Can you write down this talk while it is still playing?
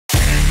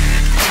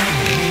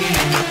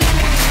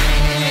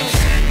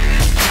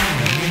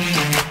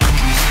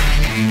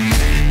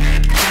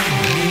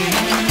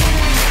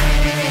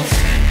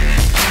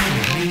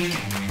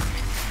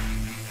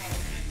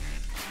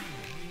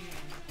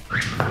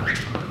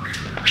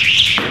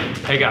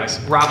Hey guys,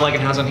 Rob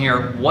Legenhausen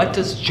here. What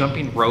does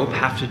jumping rope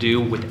have to do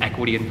with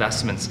equity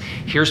investments?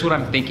 Here's what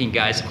I'm thinking,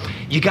 guys.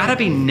 You gotta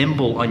be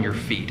nimble on your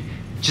feet.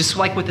 Just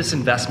like with this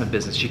investment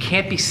business, you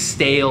can't be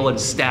stale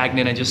and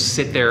stagnant and just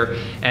sit there.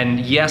 And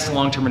yes,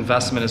 long-term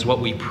investment is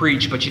what we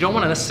preach, but you don't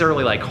want to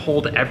necessarily like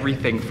hold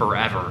everything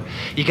forever.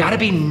 You got to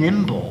be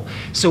nimble.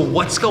 So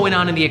what's going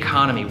on in the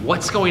economy?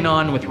 What's going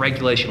on with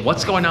regulation?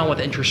 What's going on with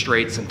interest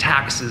rates and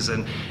taxes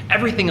and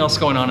everything else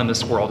going on in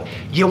this world?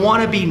 You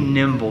want to be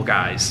nimble,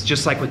 guys,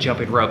 just like with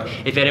jumping rope.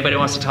 If anybody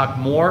wants to talk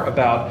more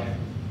about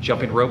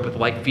jumping rope with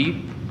light feet,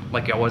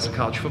 like I was in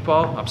college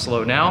football, I'm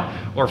slow now,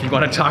 or if you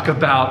want to talk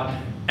about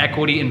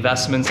equity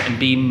investments and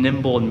being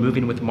nimble and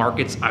moving with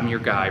markets, I'm your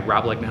guy,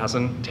 Rob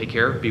Legenhausen. Take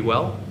care, be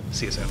well,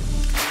 see you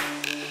soon.